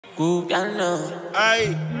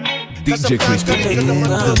Aye. DJ Krispee in the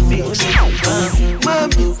mix.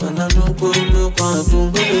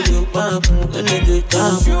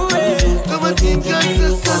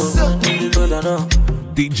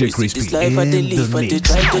 DJ Krispee in the mix.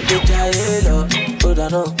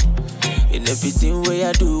 In everything way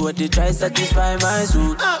I do, what they try satisfy my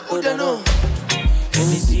soul. Let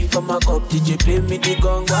me see from my cup, DJ play me the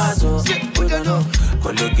gongazo.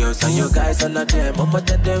 Call the girls and your guys, all of them. I'ma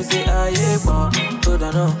tell them say I ain't born.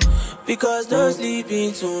 Because no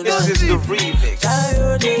sleeping tonight. This is the remix.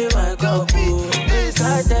 Tired of my cup,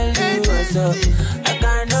 I tell you what's up. I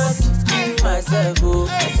cannot keep myself, oh.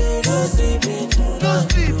 I say no sleeping tonight.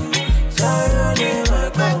 Tired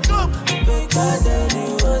of my cup, I tell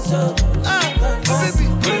you what's up.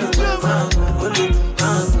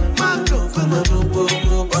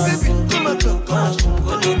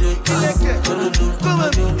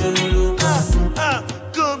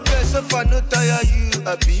 If I no tire you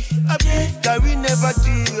happy, that we never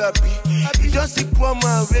do you happy. You just see poor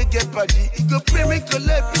man we get party. You go pray make your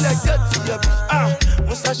life be like that to happy.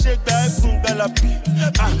 Once I shake that from Galapi.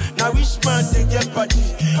 Now which man they get party?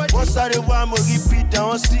 Once I the one more repeat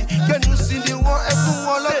down see. Can you see the one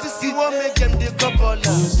everyone like to see one make them the couple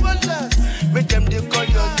make them they call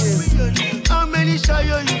your name. How many shy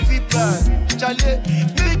you feel bad? Charlie,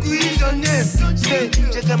 make we use your name. Say,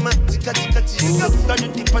 check a man, tika. You go down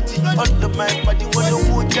in the party. All of my body wanna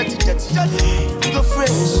go jetty. You go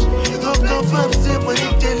fresh, you go confirm, say when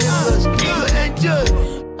you deliver, you go enjoy.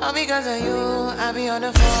 All because of you, I be on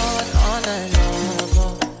the phone all night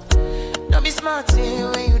long. Don't be smart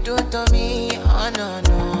when you do it to me. Oh no.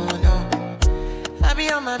 I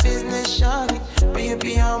be on my business, shawty, but you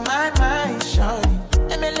be on my mind, shawty.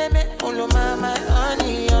 Let me follow my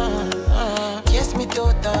honey, Kiss me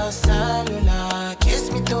to the cellular,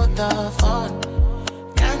 kiss me to the phone.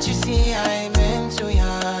 Can't you see I'm into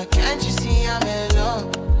ya? Can't you see I'm in love?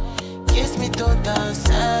 Kiss me to the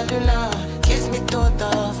cellular, kiss me to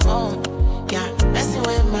the phone. Yeah, messing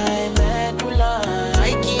with my medulla.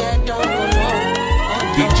 I can't don't go low.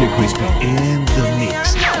 DJ Krispee in the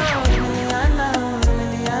mix.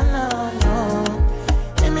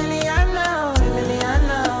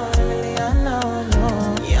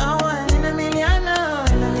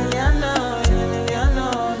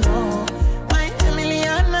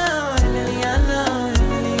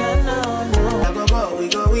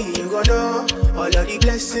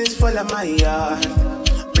 Blessings fall on my yard.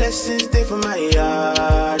 Blessings stay for my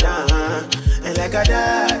yard. And like a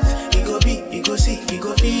that, you go be, you go see, you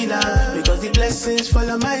go feel. Because the blessings fall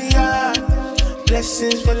on my yard.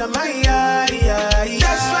 Blessings fall on my yard.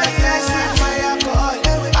 That's why I sip my alcohol.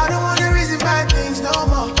 I don't wanna reason bad things no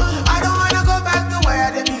more. I don't wanna go back to where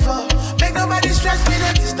I did before. Make nobody stress me,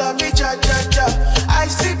 don't disturb me, cha. I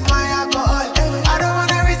sip my alcohol. I don't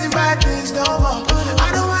wanna reason bad things no more.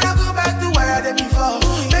 I don't wanna go back to where I did before.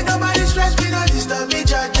 Make nobody stress me, don't disturb me,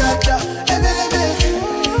 cha.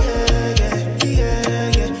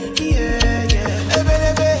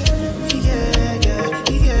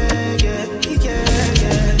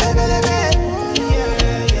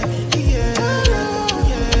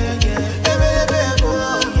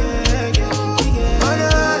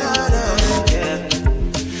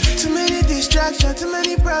 Too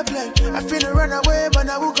many problems. I feel to run away, but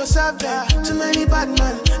I will go solve them. Too many bad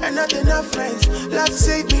men and not enough friends. Love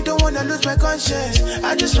save me, don't wanna lose my conscience.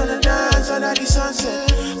 I just wanna dance under the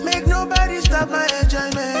sunset. Make nobody stop my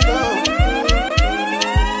enjoyment.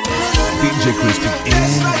 DJ Krispee in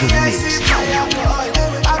the mix.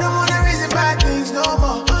 I don't wanna reason bad things no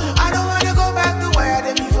more. I don't wanna go back to where I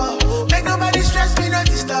did before. Make nobody stress me, not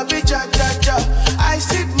disturb me, cha. I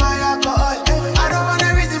sip my alcohol. I don't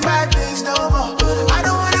wanna reason bad things no more. I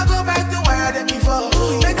don't wanna go back to where I did before.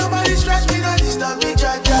 Make nobody stress me, not disturb me,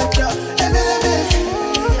 cha.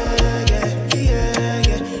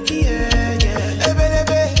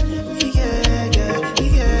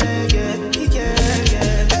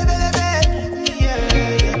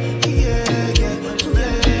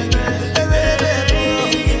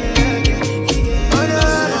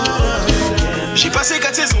 J'ai passé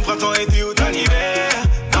 4 saisons, printemps, été, automne, hiver,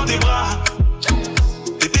 dans tes bras.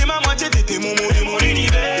 T'étais ma moitié, t'étais mon monde et mon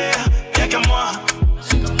univers. Y'a qu'à moi.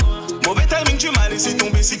 Mauvais timing, tu m'as laissé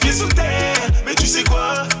tomber 6 pieds sous terre. Mais tu sais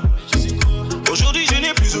quoi? Aujourd'hui, je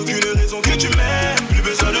n'ai plus aucune raison que tu m'aimes. Plus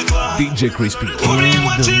besoin de toi. DJ Krispee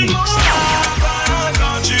Oublie-moi, in the tu mix. m'auras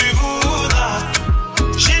quand tu voudras.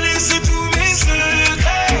 J'ai laissé tous mes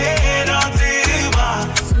secrets dans tes bras.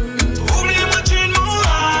 Oublie-moi, tu ne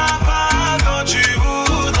mourras pas quand tu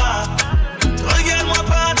voudras. Regarde-moi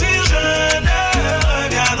partir, je ne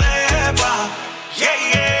reviendrai pas. Yeah,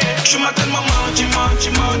 yeah. Tu m'as tellement menti.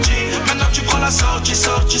 Maintenant tu prends la sortie.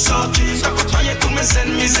 T'as côtoyé tous mes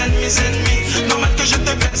ennemis. Normal que je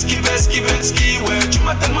te baisse, ouais. Tu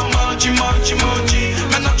m'as tellement menti.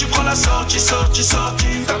 Maintenant tu prends la sortie.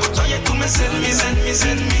 T'as côtoyé tous mes ennemis.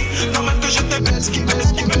 Normal que je te baisse,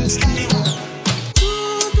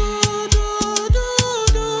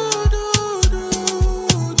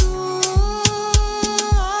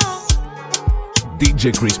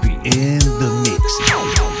 DJ Krispee in the mix.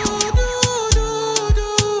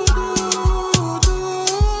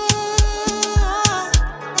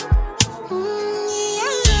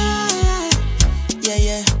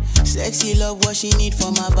 Yeah. Sexy love, what she need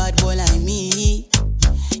from a bad boy like me.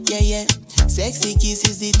 Yeah. Sexy kiss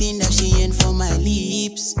is the thing that she ain't for my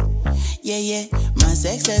lips. Yeah. My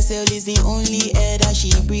sex herself is the only air that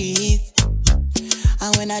she breathes.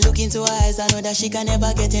 And when I look into her eyes, I know that she can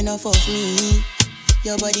never get enough of me.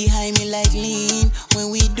 Your body high me like lean. When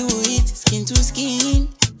we do it, skin to skin.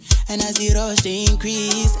 And as the rush they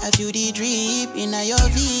increase, I feel the drip in your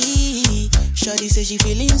V. Shorty say she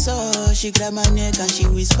feeling so. She grab my neck and she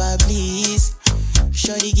whisper please.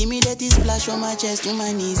 Shorty give me that splash from my chest to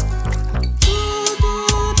my knees.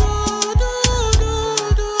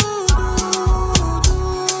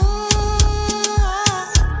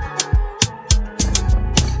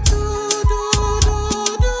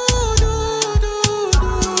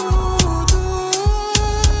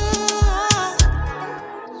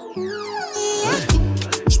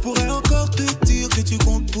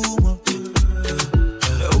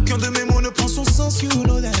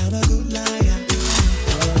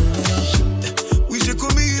 Oui, j'ai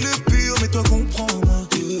commis le pire, mais toi comprends-moi.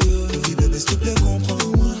 Oui, bébé, s'il te plaît,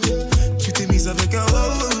 comprends-moi. Tu t'es mise avec un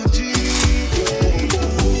OG.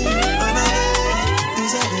 Un arrêt,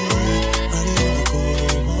 deux arrêts. Allez, on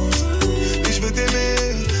recommence. Et je veux t'aimer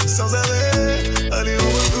sans arrêt. Allez, on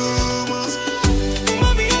recommence.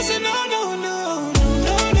 Mamie, c'est non.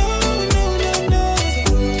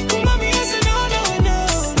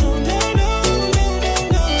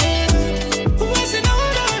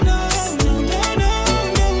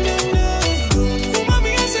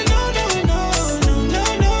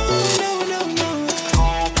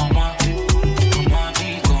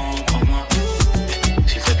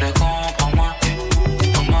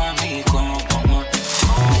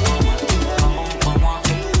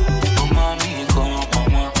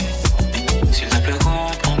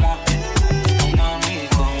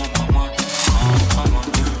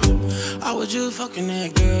 Fucking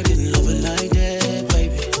that girl, didn't love her like that,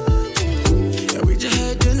 baby. Yeah, reach your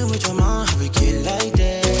head dinner with your mom, have a kid like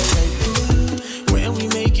that, baby. When we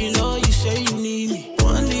making love, you say you need me.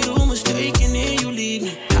 One little mistake and then you leave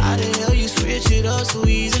me. How the hell you switch it up so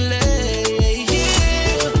easily?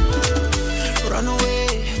 Yeah. Run away,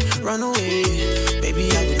 baby,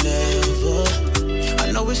 I would never.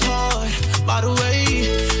 I know it's hard, by the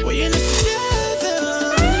way, we're in this together.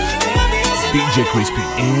 DJ Krispee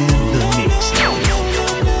in the mix.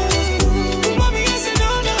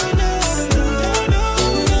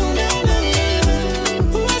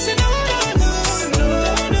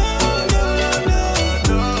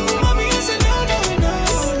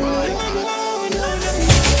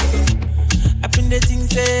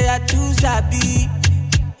 Say I too sabi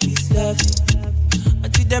this love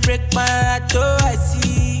until they break my heart. Oh, I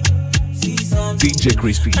see something. DJ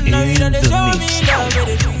Krispee in the mix. Show me love, but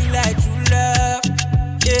they feel like true love.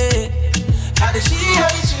 Yeah, how they see how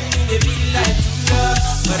you treat me, they feel like true love.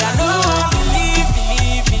 But I know I believe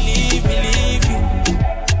you.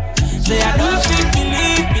 Say I don't feel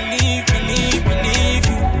believe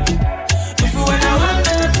you. If when I want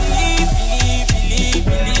to believe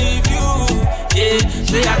you. Yeah,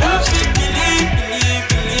 say I don't feel believe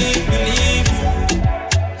you.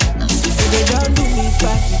 Say they don't do me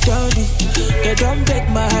back, you don't do. They don't break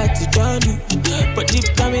my heart, you don't do. But deep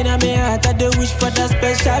down in my heart, I do wish for that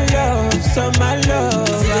special love, so my love.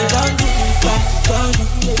 Say they don't do me back, you don't do.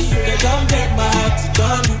 They don't break my heart, you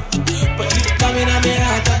don't do. But deep down in my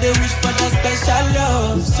heart, I do wish for that special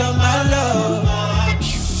love, so my love.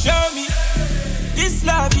 Show me this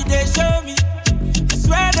love, they show me. I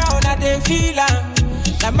swear down that they feel am.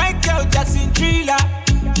 Like Michael Jackson thriller.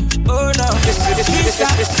 Oh no, this is the real.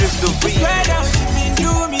 Swear down she been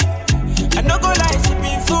do me. I no go lie, she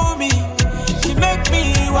been fool me. She make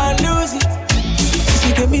me want lose it.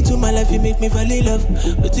 She get me to my life, you make me fall in love.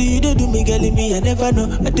 But till you do me, girl, in me, I never know.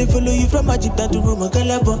 I dey follow you from Egypt down to Roma,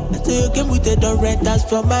 Calabo. I say you came with the don't rent us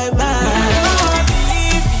from my mind. I don't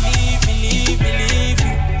believe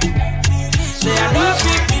you. Say I don't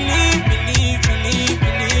feel believe you.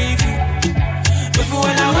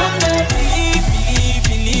 When I want to believe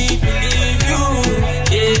you,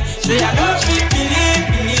 yeah.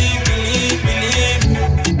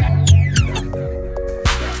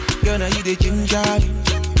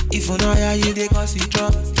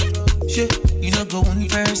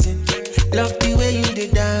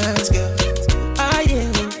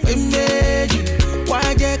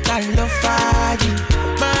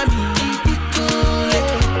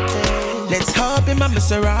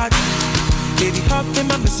 Maserati. Baby, hop in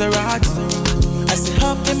my Maserati. I said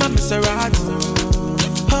hop in my Maserati.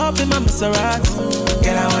 Hop in my Maserati.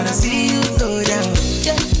 Girl, I wanna see you go down.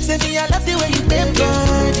 Yeah, say me I love the way you bend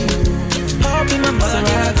body. Hop in my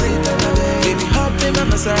Maserati. Baby, hop in my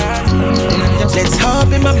Maserati. Let's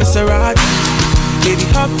hop in my Maserati. Baby,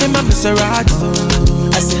 hop in my Maserati.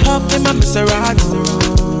 I said hop in my Maserati.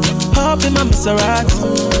 Hop in my Maserati.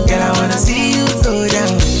 Girl, I wanna see you go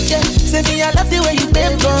down. Yeah, say me I love the way you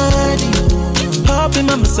bend body. Hop in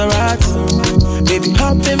my Maserati. Baby,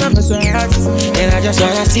 hop in my Maserati. And I just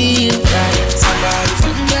wanna see you ride.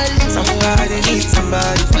 Somebody needs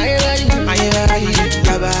somebody. My body,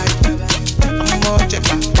 your body. I'm more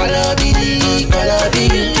cheaper. Follow me.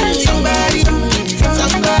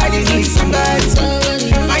 Somebody needs somebody.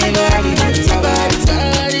 My body, your body.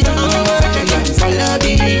 I'm more cheaper. Follow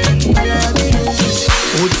me.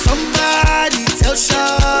 Would somebody tell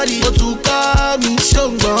Shawty what to call me?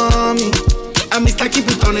 Show me. I'm Mr. Keep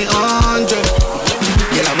it on 100.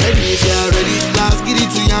 Girl, I'm ready if you're ready. Let's get it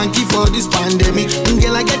to Yankee for this pandemic.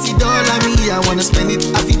 Girl, I get it all on me. I wanna spend it.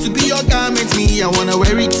 I feel to be your garment. Me, I wanna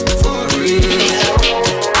wear it for real.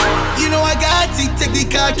 You know I got it. Take the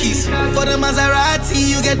car keys. For the Maserati,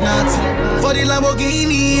 you get nothing. For the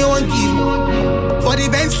Lamborghini, you won't give. For the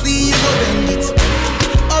Bentley, you go bend it.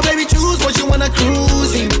 Oh baby, choose what you wanna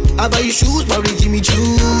cruise in. I buy you shoes, probably Jimmy Choo,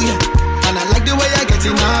 yeah. And I like the way I get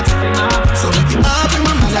it out. So make it up in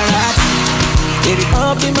my Maserati. Baby,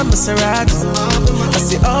 up in my Maserati. I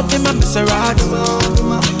say up in my Maserati.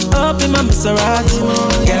 Up in my Maserati.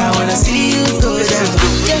 Girl, I wanna see you go down.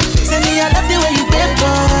 Say me I love the way you bend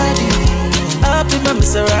body. Up in my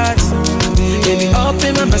Maserati. Baby, up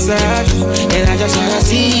in my Maserati. And I just wanna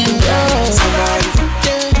see you go.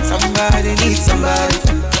 Somebody needs somebody.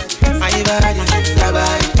 My body, your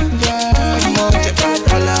body. I'm more cheaper.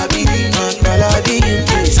 Follow me.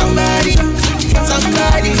 Somebody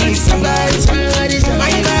needs somebody. My body,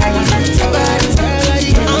 your body.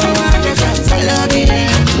 I'm more cheaper. Follow me.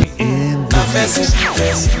 My best.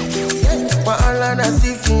 My online I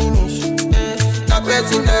see finish. My best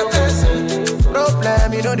in the best. Problem,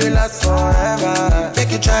 you know they last forever.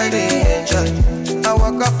 Make you try to enjoy. I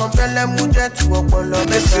walk up from Pelham Mujer to Apollo.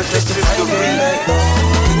 Make you just find me like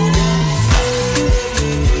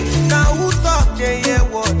now who talk, yeah,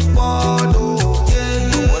 what follow?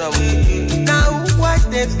 Now who watch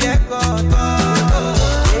the fear God?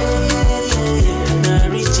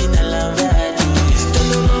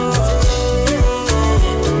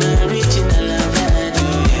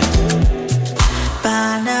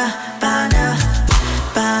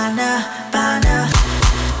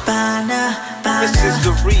 This is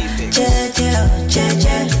the remix.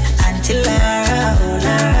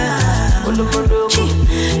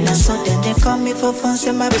 Now so then they call me for fun,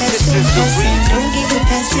 say my best. Don't give it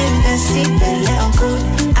person, belly on good.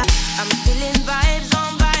 I'm feeling vibes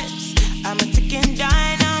on vibes. I'm a ticking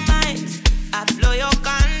dynamite. I blow your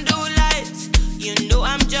candle lights. You know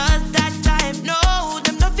I'm just that type. No,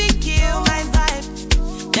 them no fit kill my vibe.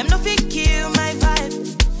 Them no fit kill my vibe.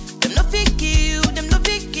 Them no fit kill. Them no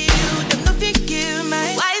fit kill. Them no fit kill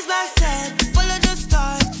my. Wise man said, follow the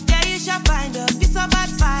stars. There you shall find a piece of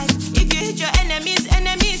advice. If you hit your enemies,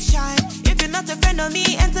 enemies shine. If you're not a friend of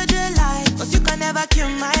me, enter the light. Cause you can never kill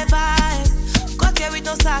my vibe. Got here with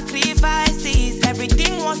no sacrifices.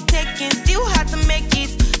 Everything was taken, still had to make it.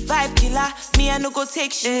 Vibe killer, me I no go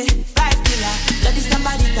take shit. Vibe killer, bloody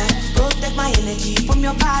somebody time. Protect my energy from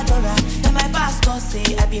your bad aura. Then my pastor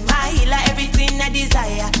say I be my healer. Everything I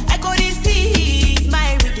desire, I go receive.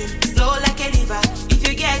 My rhythm flow like a river. If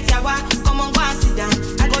you get yawa, come on go and sit down.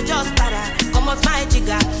 I go just para, come off my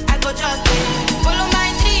jigger. I go just follow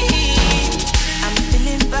my dream. I'm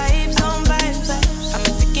feeling vibes on vibes. I'm a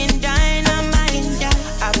ticking dynamite.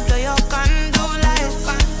 I blow your candle lights.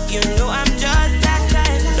 You know I'm just that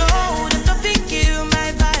type. No, there's nothing kill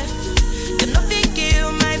my vibe. There's nothing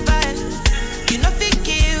kill my vibe. You nothing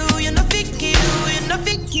kill, you nothing kill, you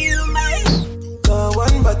nothing kill my. Go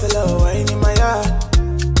one bottle of wine in my yard.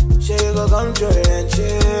 She go come through and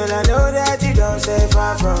chill. I know that you don't stay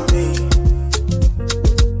far from me.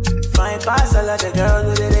 Fine pass all of the girls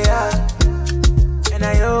who did it out. And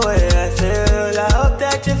I know what I feel. I hope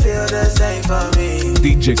that you feel the same for me.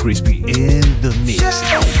 DJ Krispee in the mix.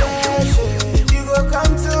 You go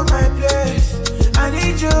come to my place. I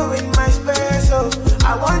need you in my space, oh.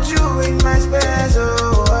 I want you in my space,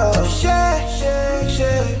 oh.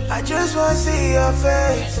 Shake. I just wanna see your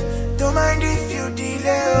face. Don't mind if you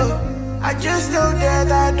delay, oh. I just know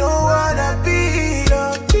that I don't wanna be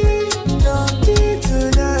lonely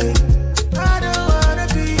tonight. I don't wanna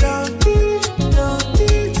be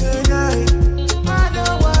lonely tonight. I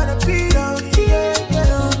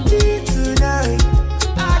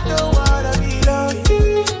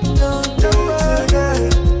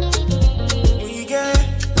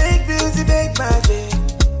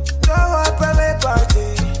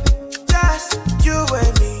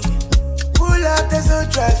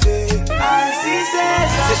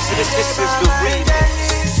mind and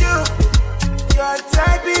it's you. Your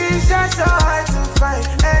type is just so hard to find,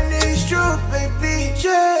 and it's true, baby.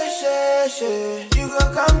 You go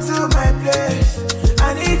come to my place. I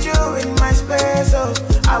need you in my space, oh.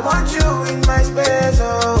 I want you in my space,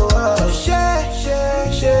 oh.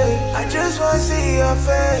 I just wanna see your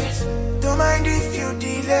face. Don't mind if you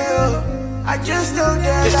delay, oh. I just know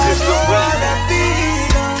that I don't wanna be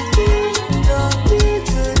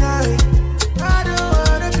tonight. I don't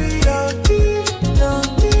wanna be tonight.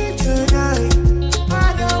 I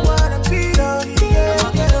don't wanna be tonight.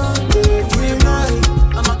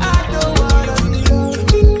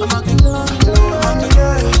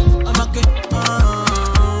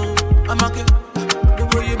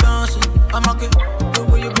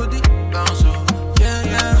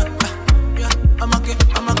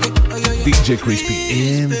 DJ Krispee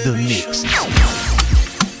in the mix.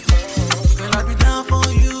 Girl, I'll be down for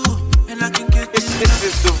you, and I can get this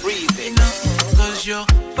is the reason. Cause your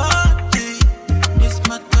body needs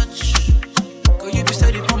my touch. Girl, you be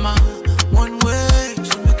steady for my one way,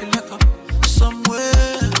 so make it like a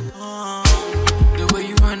somewhere. The way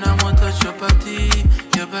you run, I want to touch your body,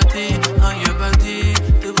 your body, on your body.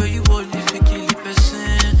 The way you hold, if you kill the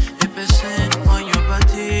person on your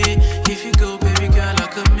body. If you go, baby girl, I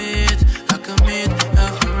commit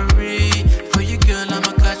a Ferrari. For you, girl,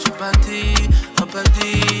 I'ma catch your body,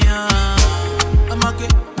 I'm okay,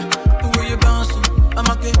 the way you bouncing, I'm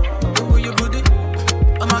okay, the way you booty,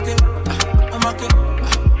 I'm okay, I'm okay,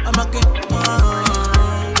 I'm okay,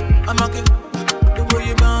 I'm okay, the way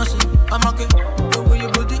you bouncing, I'm okay, the way you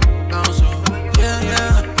booty, bouncing,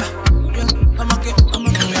 yeah, I'm okay, I'm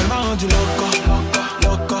okay. Elle m'a rendu loco,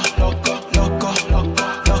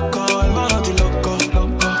 elle m'a rendu loco.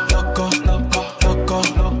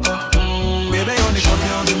 Bébé, on est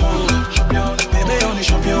champion du monde. Bébé, on est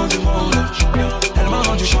champion du monde. Elle m'a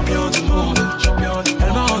rendu champion du monde.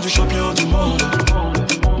 Elle m'a rendu champion du monde.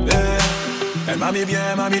 Elle m'a mis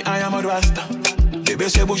bien, m'a mis I am a rasta. Bébé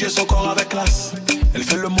sait bouger son corps avec classe. Elle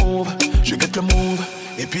fait le move, je guette le move.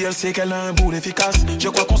 Et puis elle sait qu'elle a un boule efficace. Je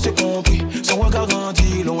crois qu'on s'est compris. Son regard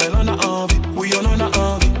grandit, l'eau elle en a envie. Oui, on en a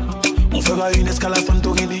envie. On fera une escalade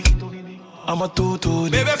Santorini. À ma toutou.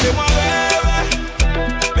 Bébé, fais-moi rêver.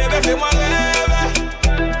 Bébé, fais-moi rêver.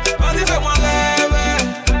 Vas-y, fais-moi rêver.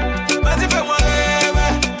 Vas-y, fais-moi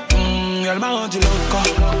rêver. Elle m'a rendu loco.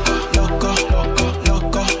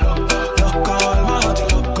 Elle m'a rendu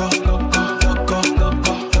loco.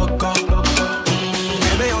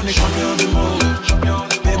 Bébé, on est champion du monde.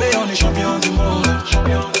 Bébé, on est champion du monde.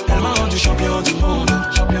 Elle m'a rendu champion du monde.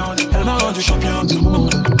 Elle m'a rendu champion du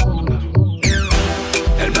monde.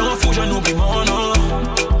 Elle me rend fou, je n'oublie mon nom.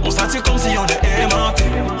 On s'attire comme si on est aimanté.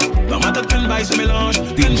 Dans ma tête, qu'une baille se mélange.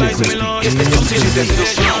 Qu'une baille se mélange. C'est comme si j'étais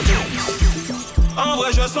déchanté. En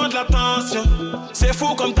vrai, je sens de la tension. C'est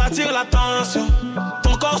fou comme t'attires l'attention.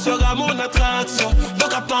 Ton corps sera mon attraction.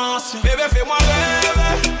 Donc attention. Bébé, fais-moi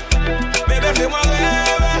rêver. Bébé, fais-moi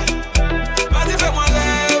rêver. Vas-y, fais-moi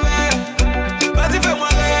rêver. Vas-y, fais-moi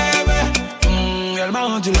rêver. Elle m'a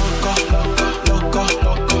rendu loco.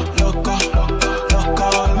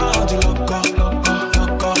 Elle m'a rendu loco.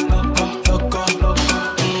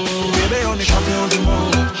 Bébé, on est champion du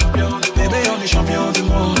monde. Bébé, on est champion du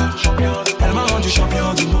monde. Elle m'a rendu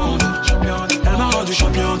champion du monde. Elle m'a rendu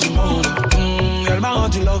champion du monde. Elle m'a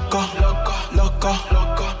rendu loco.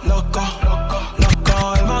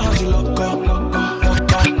 Elle m'a rendu loco.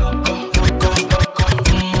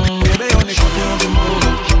 Bébé, on est champion du monde.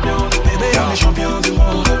 Bébé, on est champion du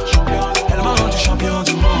monde. Elle m'a rendu champion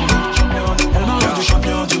du monde. Elle m'a rendu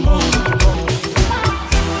champion du monde.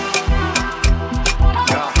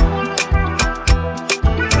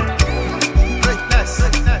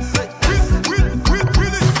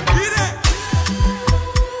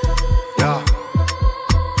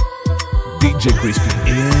 DJ Krispee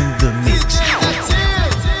in the mix.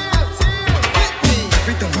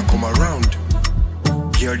 Every time I come around,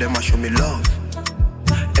 girl them a show me love.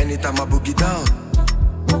 Anytime I boogie down,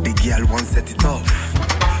 the girl won't set it off.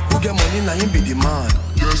 Who get money now him be the man.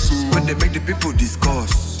 Yes, when they make the people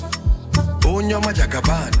discuss. Oh, nyama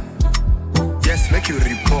jagaban. Yes, make you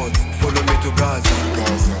report. Follow me to Gaza.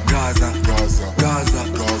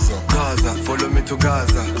 Follow me to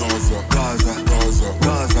Gaza.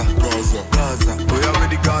 Gaza. We are with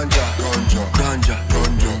the ganja.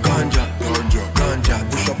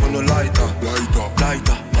 Push up on the lighter.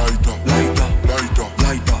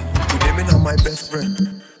 Today me not my best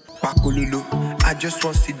friend. Pakolulu. I just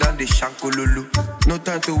want to sit down the shankolulu. No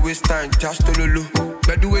time to waste time, just to lulu.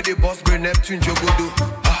 By the way the boss bring Neptune Jogodo.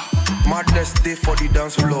 Madness day for the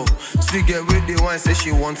dance floor. See get where they want, say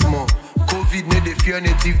she wants more. COVID need the fear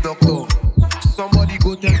native doctor. somebody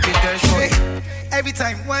go take attention. Every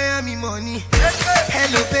time, why am I money?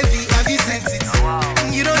 Hello, baby, have you sent it?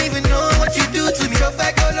 You don't even know what you do to me. If I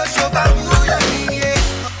go no show, I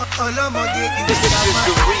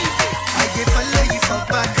get follow you for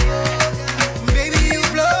back. Baby, you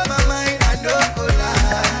blow my mind, I know go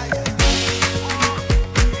lie.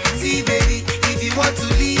 See, baby, if you want to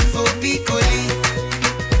leave for Piccoli,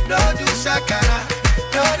 don't do shakara,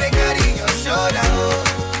 don't they carry your shoulder. Oh,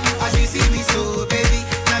 as you see me so, baby,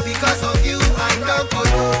 now because of you, I don't go.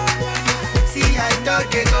 See, I don't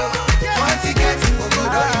get go. Want to get to go,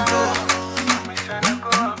 don't go.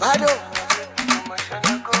 Bado.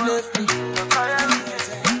 Left me. Do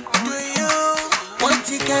you want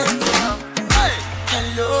to get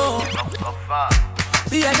hello?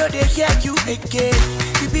 Me, I know they hear you again.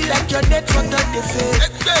 You be like your network not the fake.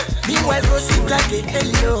 Meanwhile, Rosie got the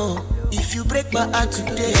hello. If you break my heart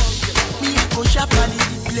today, me I go sharp and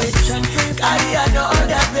leave the plate. Carry no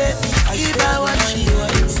other baby. If I want she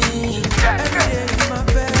wanting. Every day is my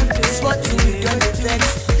birthday. Sporting you done the vex.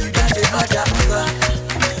 You got the other over.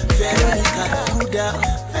 Veronica, cool down,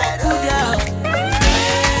 cool down.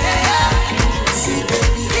 See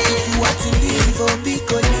baby, if you want to leave or be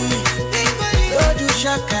good, don't do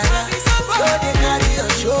shakara, don't they carry your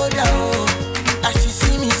shoulder. Oh, as you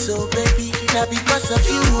see me so baby, now because of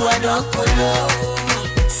you I don't follow.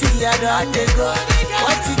 See I don't they go,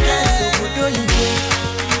 what you can so good don't you go.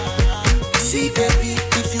 See baby,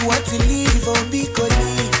 if you want to leave or be good,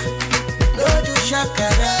 don't do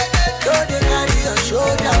shakara, don't they carry your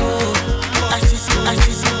shoulder. Oh,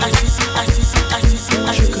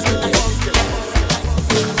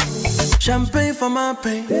 champagne for my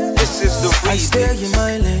pain. This is the reason. I stay in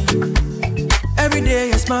my lane. Every day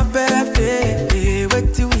is my birthday.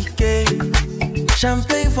 Wait till we get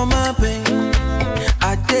champagne for my pain.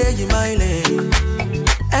 I stay in my lane.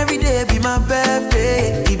 Every day be my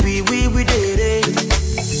birthday. It be we did it.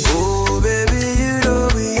 Oh baby, you know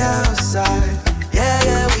we outside. Yeah,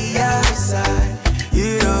 yeah, we outside.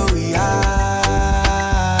 You know we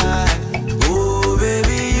high. Oh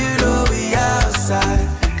baby, you know we outside.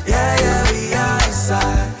 Yeah, yeah, we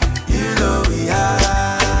outside. You know we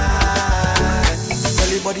high.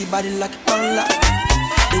 Everybody body like a panda.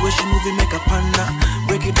 The way she move it make a panda.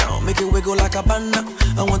 Break it down, make it wiggle like a panda.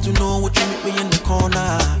 I want to know what you meet me in the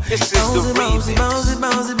corner. This is the bouncy, bouncy,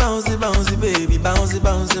 bouncy, bouncy, bouncy, baby, bouncy,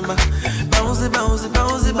 bouncy, ma. Bouncy, bouncy,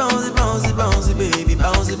 bouncy, bouncy, bouncy, bouncy, baby,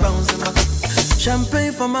 bouncy, bouncy, ma.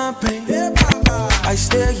 Champagne for my pain. I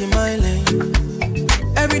stay in my lane.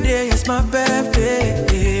 Every day is my birthday.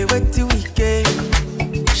 Wait till we get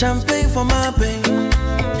champagne for my pain.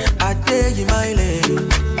 I stay in my lane.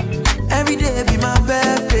 Every day be my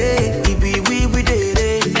birthday. It be we did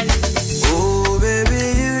it. Oh baby,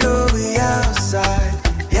 you know we outside.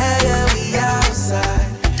 Yeah, yeah, we outside.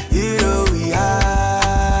 You know we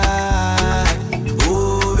high.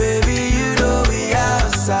 Oh baby, you know we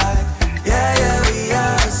outside. Yeah, yeah, we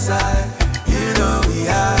outside. You know we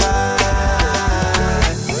high.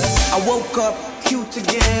 I woke up cute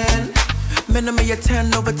again. Man, I'm a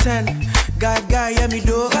 10 over 10. Guy, yeah, me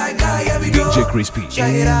do. DJ Krispee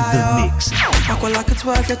in the mix. I call like a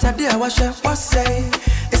 12, yet I dare what say.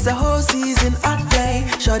 It's the whole season I play.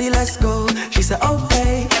 Shorty, let's go. She said,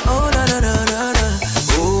 okay. Oh, no, no, no, no, no.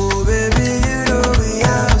 Oh, baby, you know we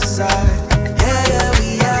outside. Yeah, yeah,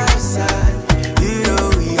 we outside. You know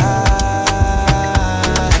we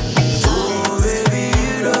high. Oh, baby,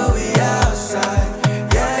 you know we outside.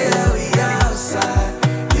 Yeah, yeah, we outside.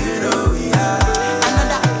 You know we high.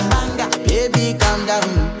 Another banger. Baby, calm down,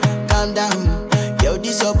 calm down. Yo,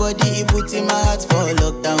 this your body, it puts in my heart for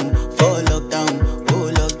lockdown,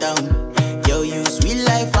 oh lockdown. Yo, you sweet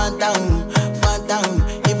life, phantom, phantom.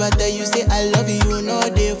 If I tell you say I love you, you know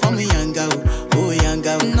they for me young girl, oh young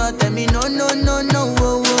girl. No tell me no, no, no, no,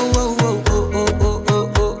 oh, oh, oh, oh, oh, oh, oh,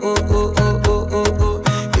 oh, oh, oh, oh, oh, oh, oh.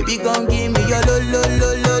 Baby, come give me your lo, lo, lo,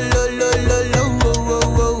 lo, lo, lo, lo, lo, oh,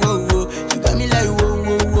 oh, oh, oh, oh. You got me like whoa,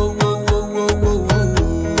 whoa, whoa, whoa, whoa, whoa, whoa,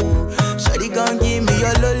 whoa. Shawty, come give me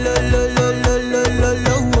your lo, lo, lo, lo, lo, lo, lo,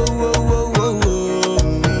 lo, oh, oh, oh, oh,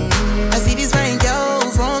 oh. I see this fine girl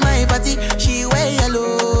from my party, she wear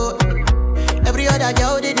yellow. Every other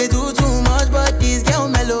girl they do too much, but this girl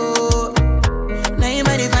mellow. Now in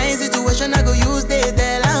my divine situation, I go use they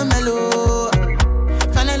tell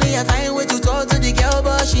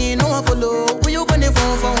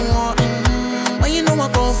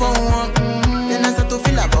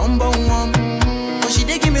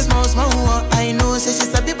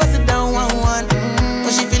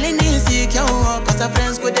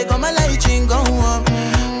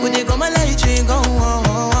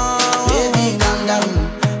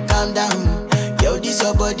this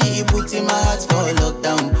your body, you put in my heart for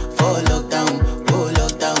lockdown, oh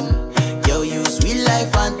lockdown. Yo, you sweet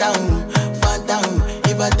life, phantom, phantom.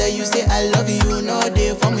 If I tell you say I love you, no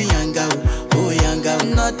day for me, young girl, oh young girl.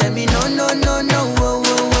 No tell me no, no, no, no, oh,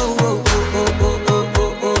 oh, oh, oh, oh, oh,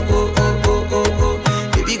 oh, oh, oh, oh, oh, oh, oh.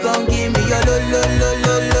 Baby, come give me your lo, lo, lo,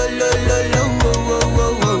 lo, lo, lo, lo, lo, oh, oh,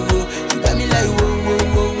 oh, oh, oh. You got me like whoa, whoa,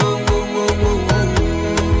 whoa, whoa, whoa, whoa, whoa, whoa.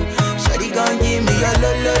 Shawty, come give me your lo,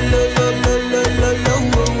 lo, lo, lo, lo, lo, lo, lo,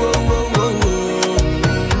 oh, oh, oh, oh.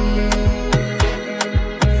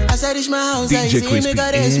 As I reach my house, I see me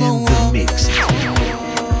got a small wall.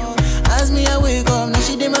 As me I wake up, now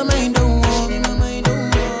she did my mind don't walk.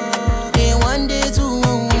 Then one day two,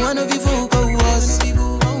 one of you folk go was.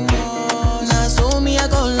 Now so me I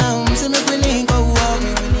go down, see me willing go walk.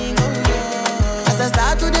 As I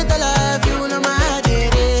start to the tell her, you know my heart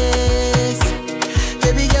it is.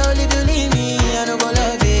 Baby girl, if you leave me, I don't go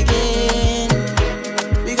love again.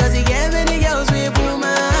 Because you get many girls we put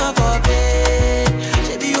my heart for pain.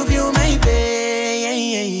 Baby, you feel my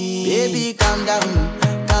pain. Baby, calm down,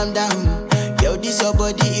 calm down. Yo, this your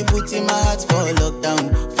body, you put in my heart for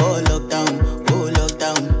lockdown, oh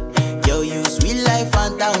lockdown. Yo, you sweet life,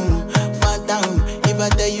 phantom, phantom. If I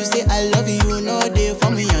tell you say I love you, no day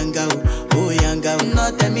for me, young girl, oh young girl. No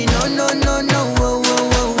tell me no, no, no, no, oh,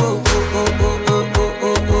 oh, oh, oh, oh, oh, oh, oh,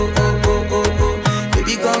 oh, oh, oh, oh, oh.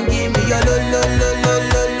 Baby, come give me your lo, lo, lo, lo,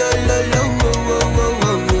 lo, lo, lo, lo, oh, oh, oh,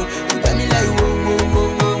 oh. You got me like whoa, whoa, whoa,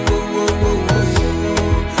 whoa, whoa, whoa, whoa,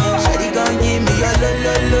 whoa. Shawty, come give me your lo,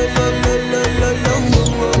 lo, lo, lo, lo, lo, lo, lo.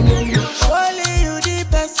 Only you the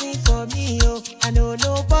person for me, oh. I know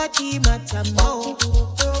nobody matter more.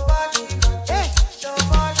 Nobody, hey,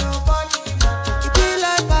 nobody matter. It be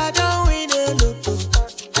like I don't win a lotto.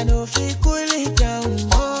 I know if you cool it down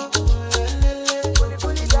more.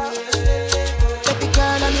 Baby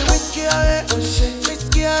girl, I'm whiskey away,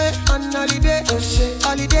 whiskey away on holiday,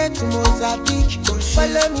 holiday to Mozambique.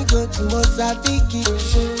 Follow me go to Mozambique.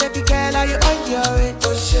 Baby girl, are you on your way?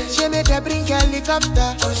 She made her bring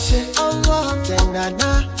helicopter. Oh, wow,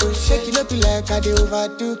 tenana. Shake it up like I do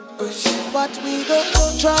overdo. But we go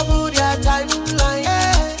trouble their timeline.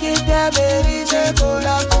 Give them a reason to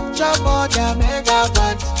love. Trouble their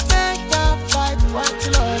megabyte. Megabyte, what's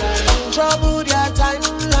love? Trouble their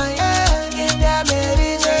timeline. Give them a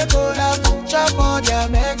reason to love. Trouble their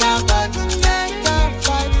megabyte.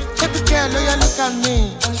 Megabyte. Baby girl, oh, you look at me.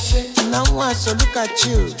 Now I so look at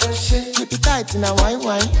you. Keep it tight in a wine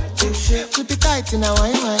wine. Keep it tight in a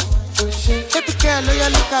wine wine. Baby girl, oh, you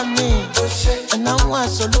look at me. And now I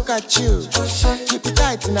so look at you. Keep it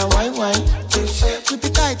tight in a wine wine. Keep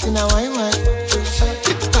it tight in a wine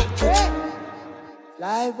wine.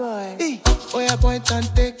 Fly boy. Oh, yeah, point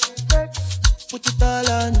and take. Put it all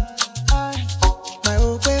on. My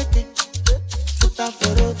old baby. Put that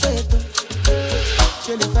for a paper.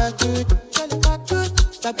 Jelly fat good.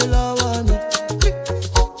 Tap it low on me.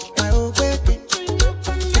 My old baby.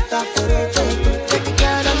 Put that for a paper. Baby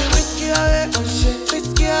girl, I'm whiskey away.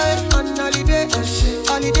 Whiskey away on holiday.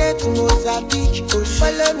 Holiday to Mozambique.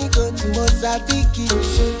 Follow me go to Mozambique.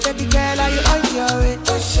 Baby girl, are you on your way?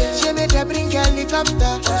 She made her bring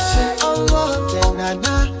helicopter. Oh, wow,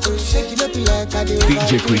 tenana. Shake it up like I do.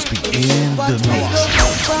 DJ Krispee in the mix.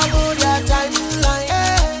 Trouble their timeline.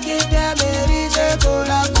 Give them a reason to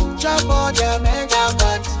love. Trouble their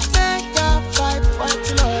megabyte. Megabyte, what's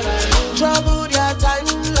love? Trouble their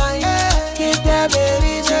timeline. Give them a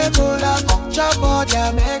reason to love. Trouble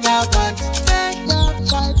their megabyte.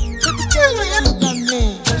 Megabyte. Baby girl, you look at me.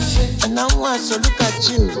 And now I so look at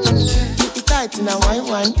you. Keep it tight in a wine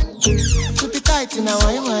wine. Keep it tight in a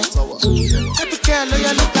wine wine. Baby girl,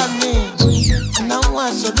 you look at me. And now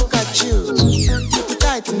I so look at you. Keep it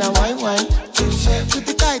tight in a wine wine. Keep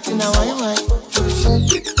it tight in a wine wine.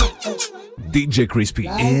 DJ Krispee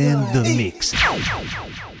in the mix.